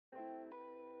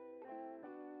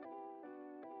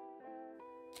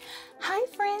Hi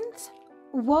friends,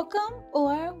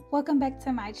 welcome back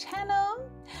to my channel.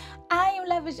 I am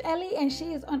Lavish Ellie and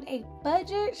she is on a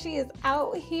budget. She is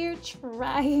out here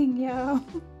trying, y'all.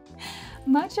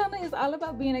 My channel is all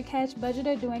about being a cash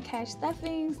budgeter, doing cash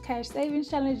stuffings, cash savings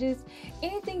challenges,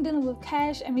 anything dealing with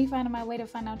cash and me finding my way to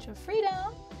financial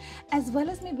freedom, as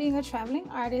well as me being a traveling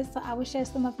artist. So I will share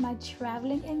some of my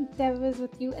traveling endeavors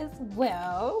with you as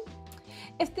well.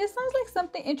 If this sounds like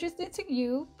something interesting to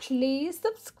you, please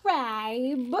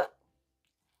subscribe,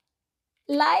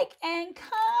 like, and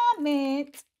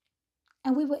comment.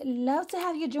 And we would love to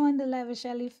have you join the Lavish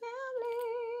Ellie family.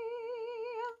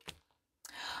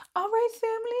 All right,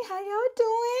 family, how y'all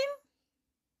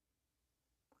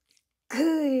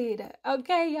doing? Good.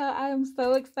 Okay, y'all, I am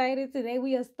so excited. Today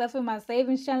we are stuffing my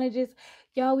savings challenges.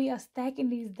 Y'all, we are stacking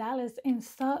these dollars in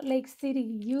Salt Lake City,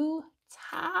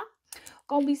 Utah.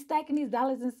 Gonna be stacking these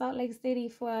dollars in Salt Lake City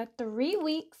for 3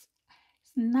 weeks.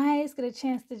 It's nice, get a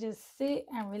chance to just sit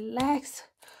and relax.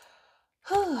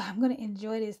 I'm gonna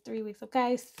enjoy this 3 weeks,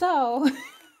 okay? So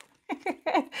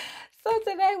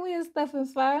today we are stuffing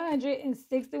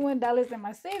 $561 in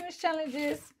my savings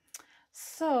challenges.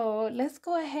 So let's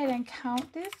go ahead and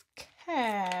count this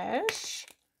cash.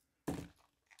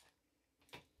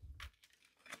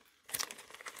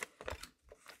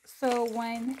 So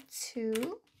 1,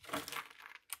 2,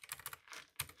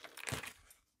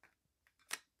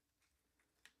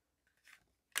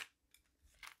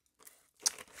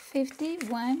 50,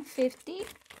 150,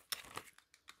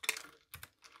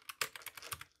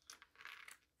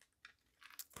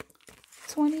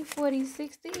 20, 40,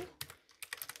 60,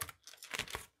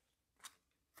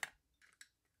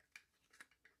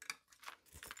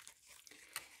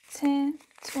 10,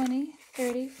 20,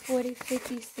 30, 40,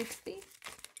 50, 60,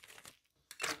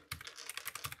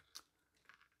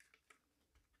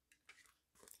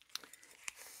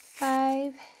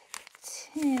 5,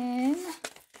 10,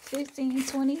 15,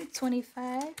 20,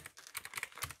 25,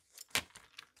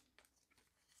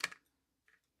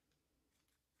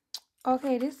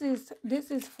 okay, this is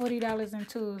 $40 in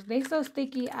tools. They so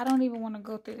sticky, I don't even want to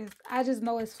go through this. I just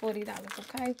know it's $40,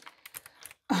 okay?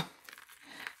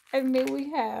 And then we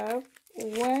have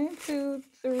 1, 2,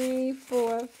 3,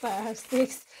 4, 5,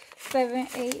 6, 7,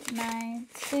 8, 9,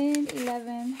 10,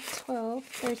 11, 12,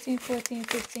 13, 14,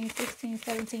 15, 16,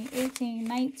 17, 18,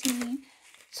 19,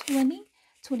 20,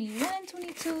 21,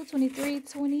 22, 23,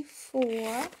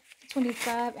 24,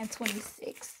 25, and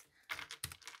 26.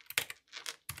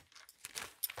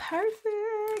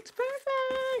 Perfect.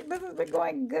 This has been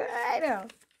going good.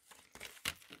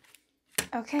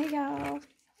 Okay, y'all.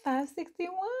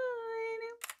 561.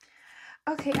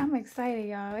 Okay, I'm excited,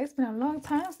 y'all. It's been a long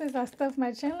time since I stuffed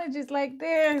my challenges like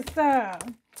this.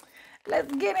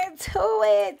 Let's get into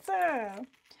it.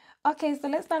 Okay, so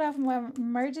let's start off with my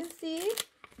emergency.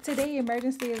 Today,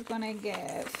 emergency is gonna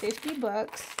get $50. 51, 52, 20,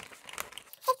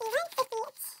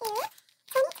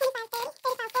 25, 30,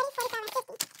 35, 40, 45,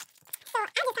 50. So I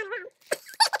just got it wrong.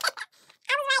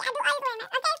 I was right. I do always learn that.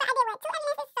 Okay, so I did what? 2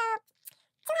 evidences,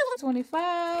 so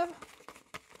 225.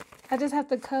 I just have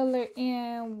to color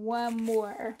in one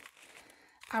more.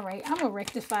 All right, I'm gonna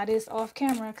rectify this off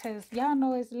camera because y'all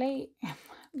know it's late.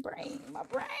 My brain.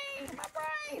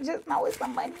 Just know it's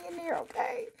some money in there,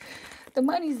 okay? The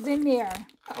money's in there,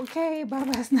 okay?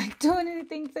 Baba's not doing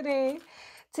anything today.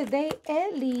 Today,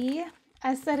 Ellie,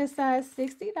 I set aside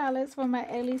 $60 for my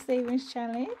Ellie Savings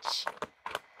Challenge.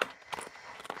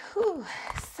 Whew.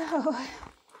 So,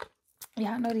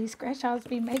 y'all know these scratch outs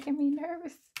be making me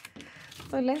nervous.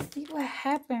 So let's see what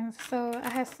happens. So I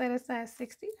have set aside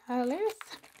 $60.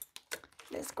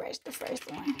 Let's scratch the first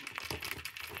one.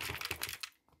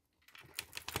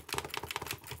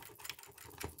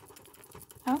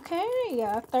 Okay,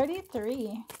 yeah,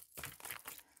 33.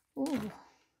 Ooh.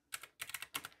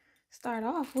 Start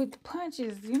off with the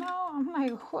punches, you know? I'm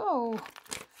like, whoa.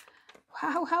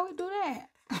 How we do that?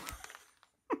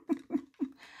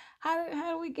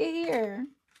 How do we get here?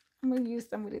 I'm gonna use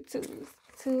some of the twos.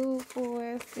 2,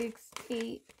 4, 6,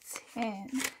 8, 10.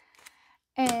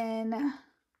 And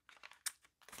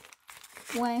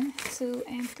 1, 2,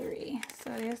 and 3. So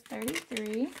there's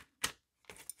 33.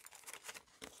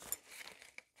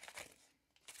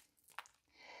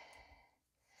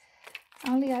 I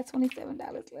only got $27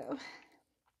 left.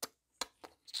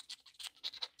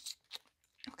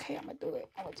 Okay, I'm gonna do it.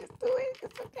 I'm gonna just do it.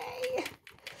 It's okay.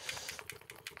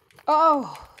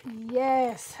 Oh,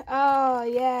 yes. Oh,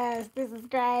 yes. This is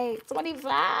great.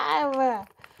 25.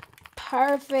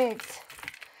 Perfect.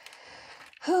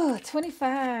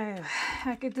 25.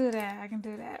 I can do that.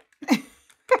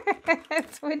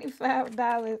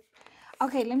 $25.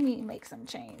 Okay, let me make some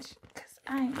change because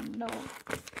I know.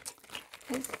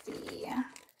 Let's see.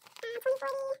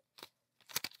 2040.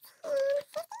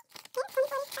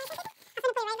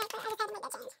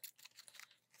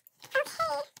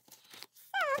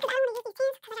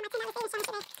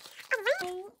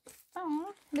 So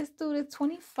let's do the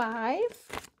 25.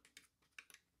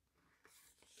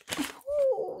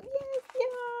 Oh, yes,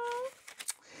 y'all.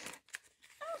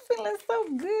 I'm feeling so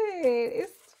good. It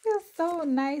feels so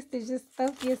nice to just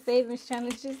stuff your savings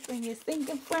challenges and your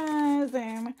sinking funds.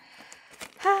 And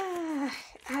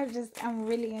I'm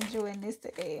really enjoying this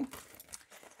today.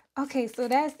 Okay, so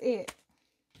that's it.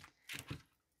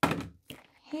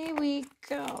 Here we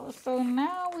go. So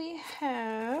now we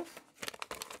have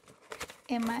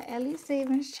in my Ellie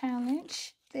Savings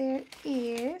Challenge, there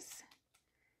is,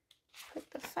 put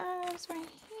the 5s right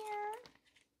here,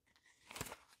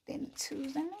 then the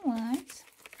 2s and the 1s.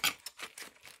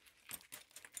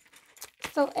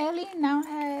 So Ellie now has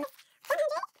 100,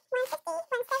 150,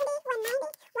 170, 190,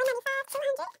 195,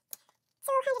 200,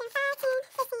 205, 10,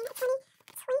 15, 20,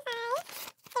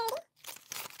 25, 30,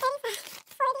 35, 40,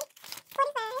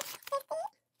 45, 50,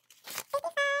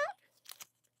 55,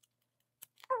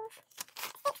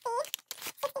 60,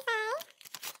 65,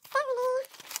 70,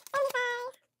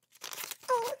 75,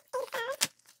 80, 85.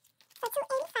 So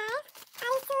 285.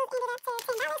 All these tools ended up to $10, so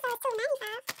it's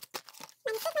 $295.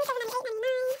 96, 97, 98,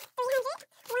 99, 300.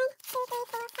 1, 2,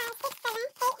 3, 4, 5, 6, 7,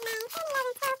 8, 9, 10,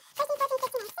 11, 12, 13, 14,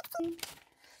 15, and 16.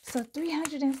 So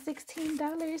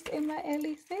 $316 in my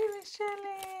Ellie Savings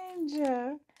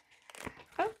Challenge.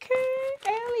 Okay,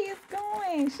 Ellie is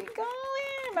going. She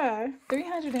going.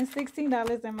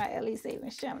 $316 in my Ellie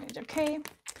Savings Challenge. Okay.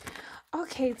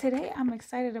 Okay, today I'm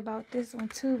excited about this one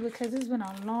too because it's been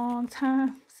a long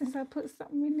time since I put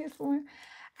something in this one.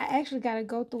 I actually got to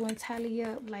go through and tally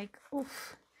up, like,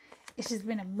 oof, it's just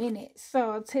been a minute.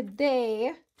 So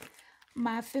today,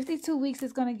 my 52 weeks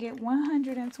is going to get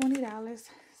 $120.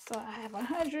 So I have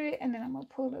 100 and then I'm going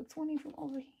to pull a 20 from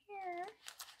over here.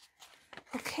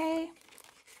 Okay.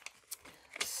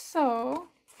 So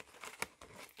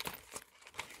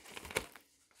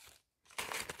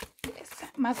yes,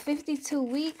 my 52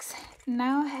 weeks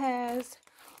now has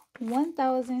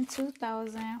 1,000,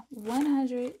 2,000,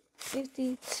 100,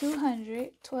 50,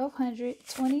 200, 1,200,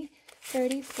 20,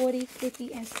 30, 40,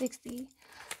 50, and 60.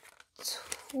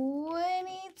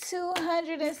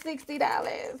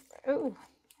 $2,260. Ooh,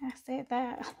 I said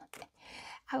that.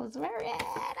 I was worried.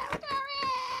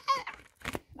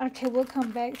 Okay, we'll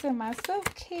come back to my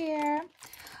self-care.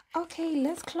 Okay,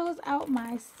 let's close out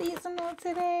my seasonal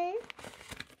today.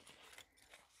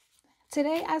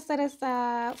 Today I set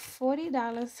aside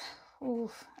 $40.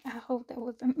 Oof, I hope that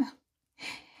was enough.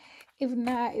 If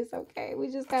not, it's okay. We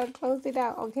just gotta close it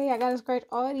out. Okay, I gotta scratch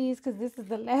all these because this is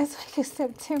the last week of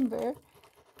September.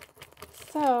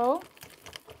 So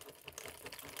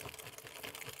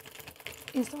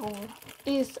it's over.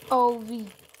 It's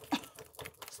OV.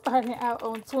 Starting out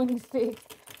on 26.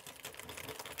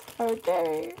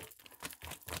 Okay.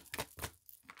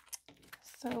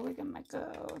 So we're gonna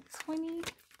go 20,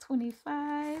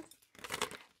 25,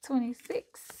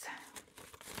 26.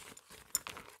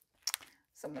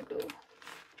 So I'm gonna do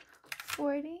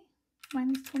 40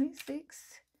 minus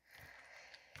 26.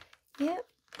 Yep.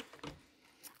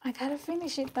 I gotta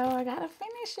finish it though. I gotta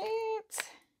finish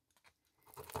it.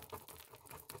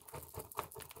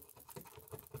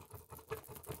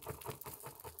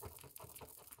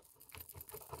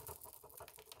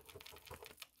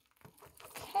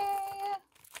 Okay.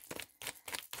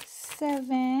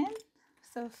 7.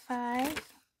 So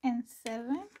 5 and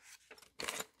 7.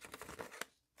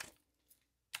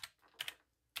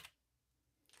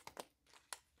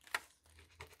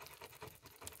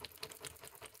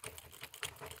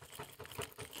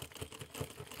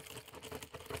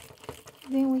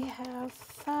 Then we have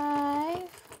 5.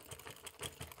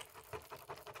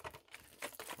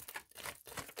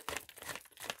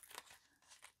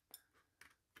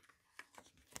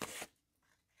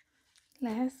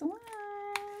 Last one.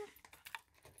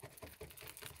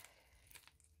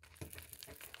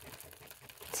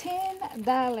 $10.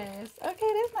 Okay,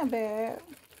 that's not bad.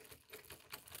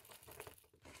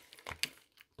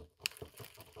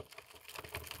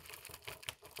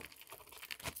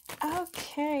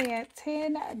 Okay, at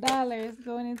 $10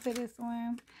 going into this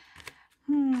one.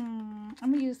 I'm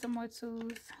gonna use some more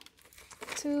 2s.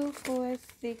 2, 4,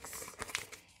 6,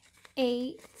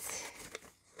 8,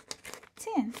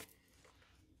 10.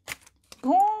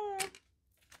 Boom.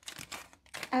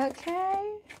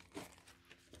 Okay.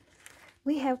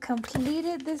 We have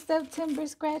completed the September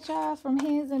scratch off from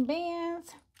Hands and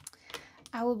Bands.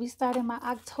 I will be starting my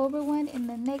October one in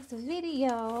the next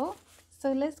video.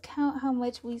 So let's count how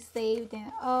much we saved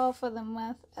in all for the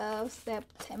month of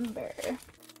September.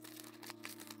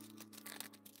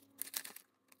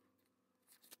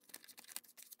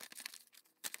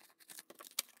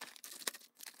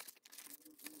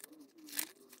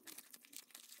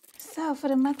 So for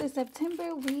the month of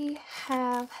September, we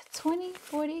have 20,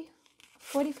 40,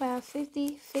 45,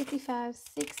 50, 55,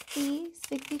 60,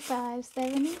 65,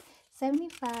 70,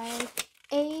 75,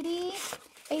 80,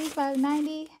 85,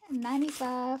 90,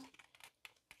 95,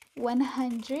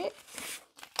 100,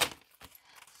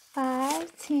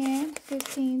 5, 10,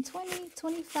 15, 20,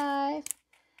 25,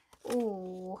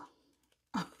 ooh,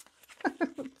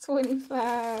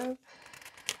 25,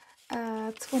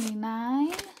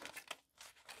 29,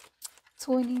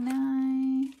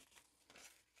 29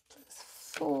 plus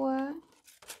 4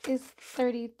 is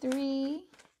 33.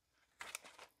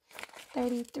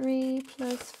 33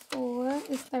 plus 4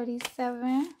 is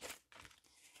 37.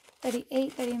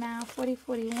 38, 39, 40,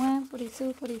 41,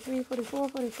 42, 43, 44,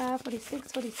 45,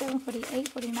 46, 47, 48,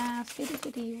 49, 50,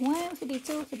 51,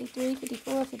 52, 53,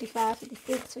 54, 55,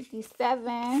 56,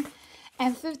 57,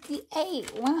 and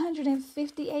 58.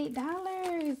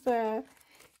 $158.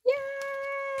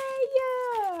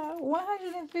 Yeah,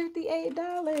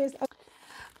 $158.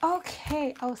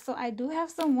 Okay. Oh, so I do have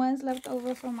some ones left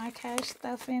over from my cash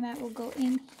stuffing that will go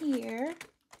in here.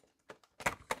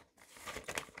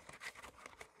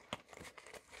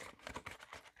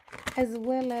 As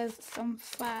well as some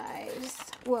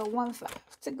 5s. Well, 1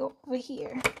 5 to go over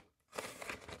here.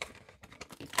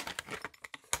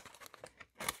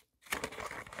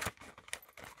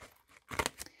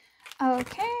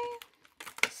 Okay.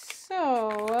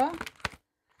 So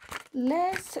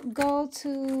let's go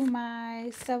to my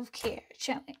self-care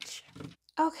challenge.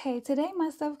 Okay, today my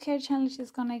self-care challenge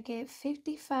is gonna get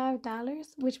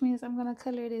 $55, which means I'm gonna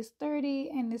color this 30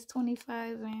 and this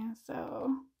 25 in.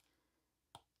 So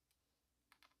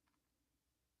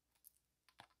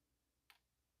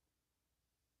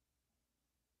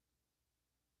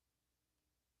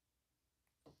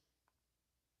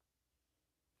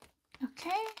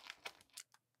okay.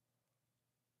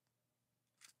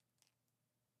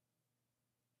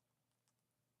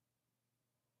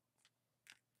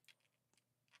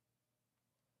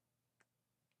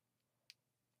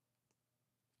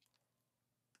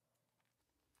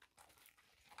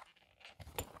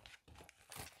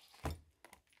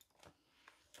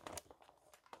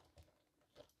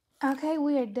 Okay,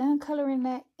 we are done coloring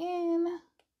that in.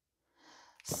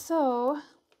 So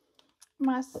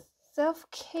my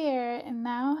self-care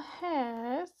now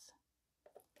has,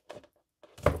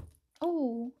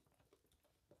 oh,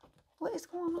 what is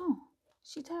going on?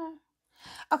 She tired?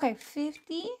 Okay,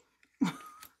 50.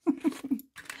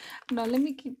 No, let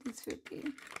me keep this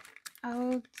 50.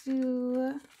 I'll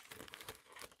do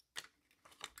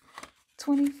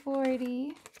 20,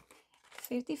 40,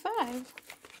 55.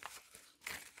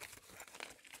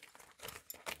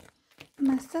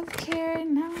 My self-care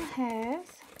now has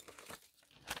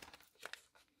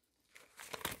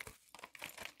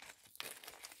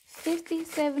 50,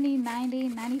 70, 90,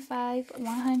 95,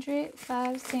 100,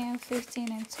 5, 10,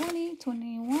 15, and 20,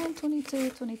 21, 22,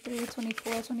 23,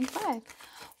 24, 25.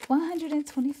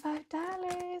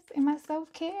 $125 in my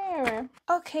self-care.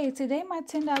 Okay, today my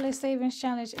 $10 savings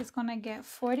challenge is gonna get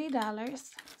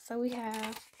 $40. So we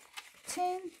have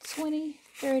 10, 20,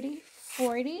 30,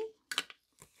 40.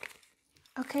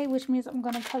 Okay, which means I'm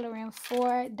gonna color in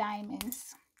 4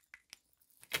 diamonds.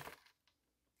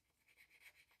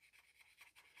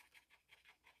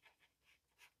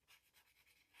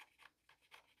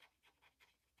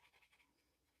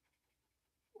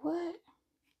 What?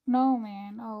 No,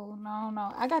 man. No.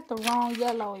 I got the wrong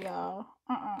yellow, y'all.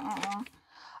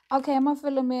 Okay, I'm gonna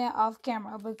fill them in off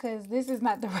camera because this is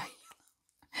not the right.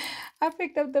 I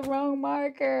picked up the wrong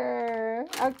marker.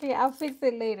 Okay, I'll fix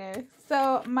it later.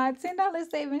 So my $10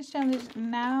 savings challenge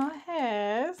now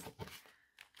has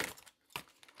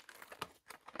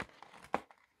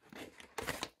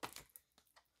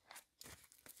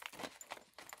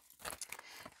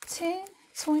 10,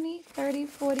 20, 30,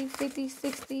 40, 50,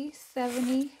 60,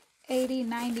 70, 80,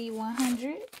 90,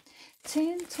 100.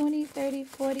 10, 20, 30,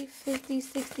 40, 50,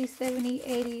 60, 70,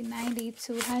 80, 90,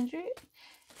 200.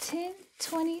 10,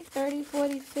 20, 30,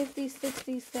 40, 50,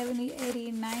 60, 70,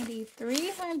 80, 90,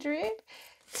 300.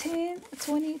 10,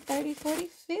 20, 30, 40,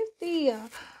 50.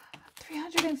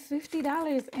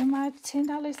 $350 in my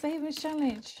 $10 savings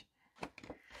challenge.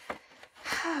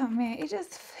 Oh man, it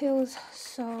just feels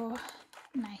so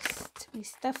nice to be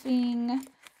stuffing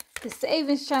the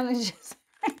savings challenges.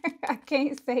 I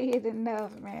can't say it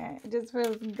enough, man. It just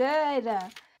feels good.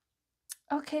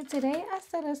 Okay, today I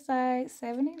set aside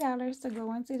 $70 to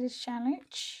go into this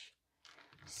challenge.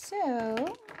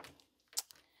 So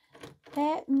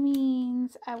that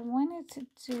means I wanted to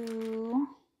do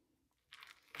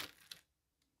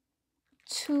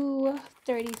two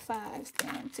 35s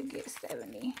then to get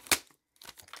 70.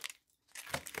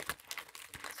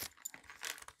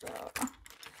 So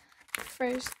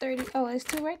first 30, oh, it's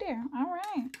two right there. All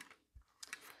right.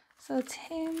 So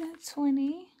 10,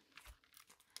 20,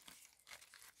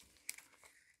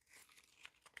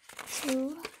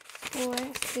 2, 4,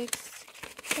 6,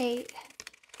 8,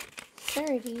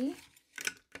 30.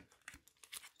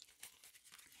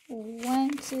 1,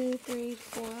 2, 3,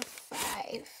 4,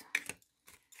 5.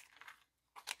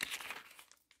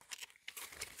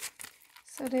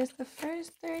 So there's the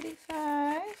first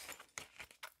 35.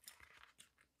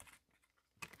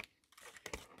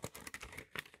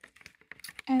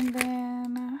 And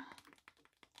then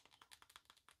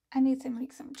I need to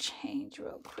make some change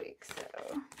real quick.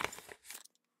 So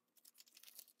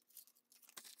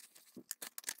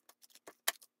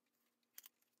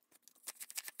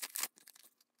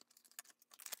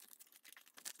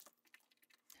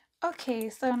okay,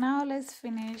 so now let's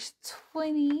finish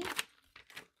 20.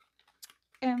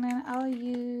 And then I'll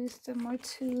use the more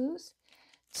twos.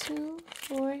 2,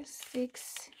 4,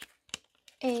 6,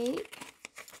 8.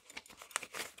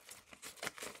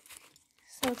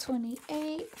 So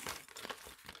 28,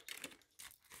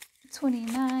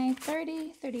 29,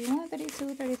 30, 31,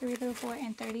 32, 33, 34,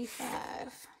 and 35.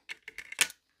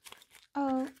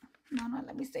 Oh, no,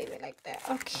 let me save it like that.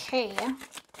 Okay. Okay.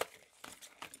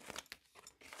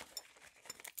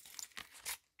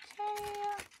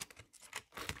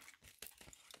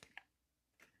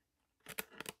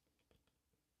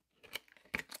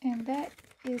 And that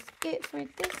is it for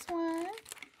this one.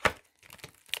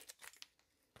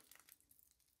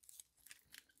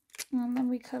 Let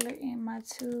me color in my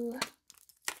two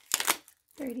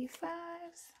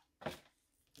 35s.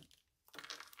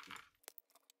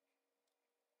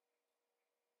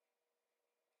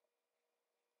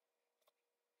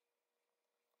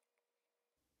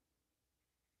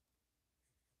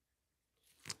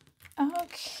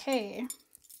 Okay.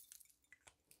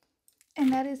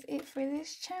 And that is it for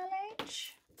this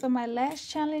challenge. So my last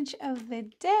challenge of the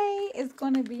day is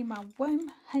going to be my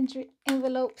 100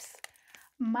 envelopes.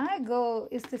 My goal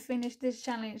is to finish this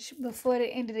challenge before the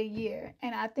end of the year,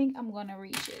 and I think I'm going to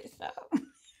reach it. So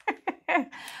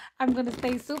I'm going to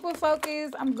stay super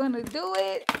focused. I'm going to do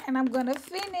it, and I'm going to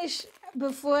finish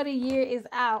before the year is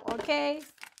out, okay?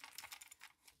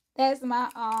 That's my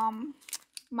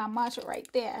my mantra right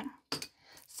there.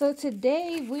 So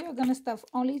today we are going to stuff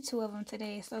only two of them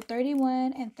today. So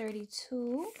 31 and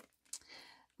 32,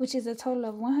 which is a total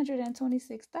of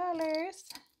 $126.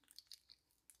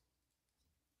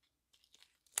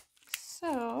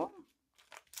 So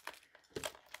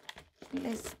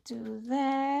let's do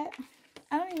that.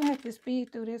 I don't even have to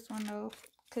speed through this one though,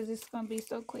 because it's going to be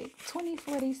so quick. 20,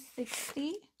 40,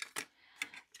 60.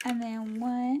 And then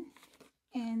 1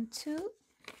 and 2.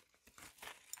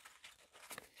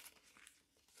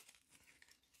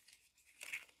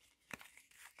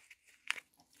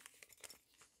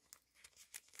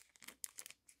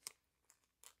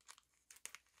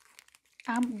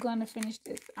 I'm going to finish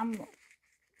this. I'm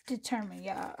determined,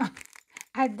 y'all.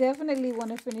 I definitely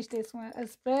want to finish this one,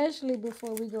 especially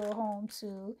before we go home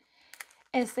to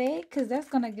SA, because that's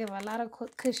going to give a lot of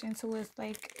cushion to us.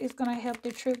 Like, it's going to help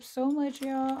the trip so much,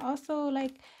 y'all. Also,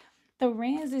 like, the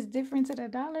rands is different to the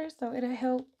dollar, so it'll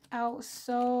help out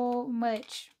so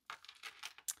much.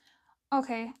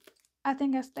 Okay, I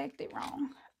think I stacked it wrong.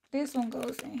 This one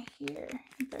goes in here,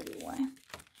 31.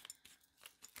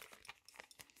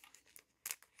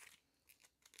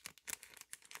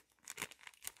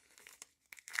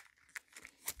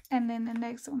 And then the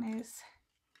next one is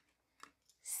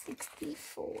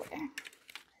 64.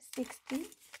 60.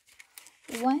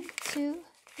 1, 2,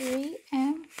 3,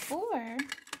 and 4.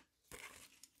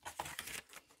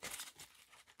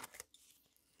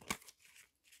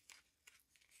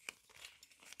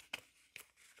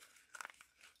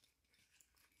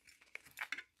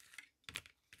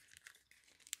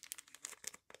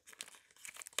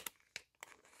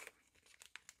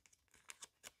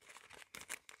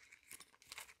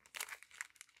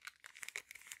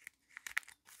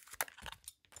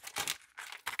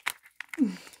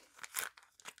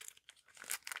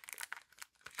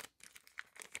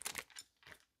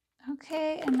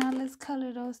 Okay, and now let's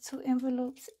color those two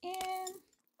envelopes in.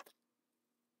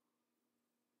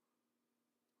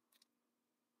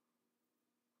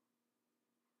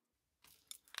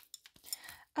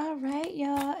 All right,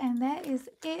 y'all, and that is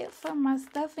it it for my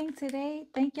stuffing today.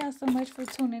 Thank y'all so much for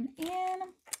tuning in.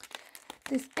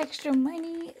 This extra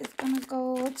money is gonna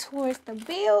go towards the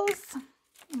bills.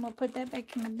 I'm gonna put that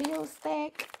back in the bill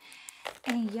stack.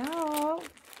 And y'all,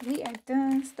 we are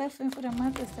done stuffing for the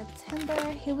month of September.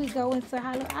 Here we go into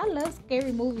Halloween. I love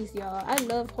scary movies, y'all. I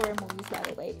love horror movies, by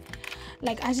the way.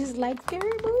 Like, I just like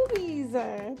scary movies.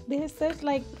 They're such,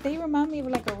 like, they remind me of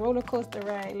like a roller coaster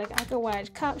ride. Like, I could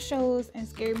watch cop shows and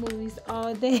scary movies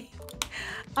all day.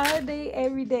 All day,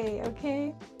 every day,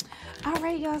 okay? All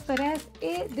right, y'all, so that's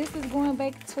it. This is going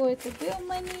back towards the bill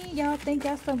money. Y'all, thank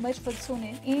y'all so much for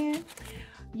tuning in.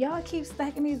 Y'all keep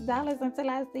stacking these dollars until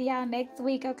I see y'all next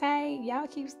week, okay? Y'all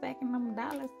keep stacking them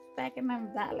dollars, stacking them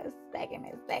dollars, stacking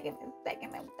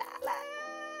them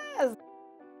dollars.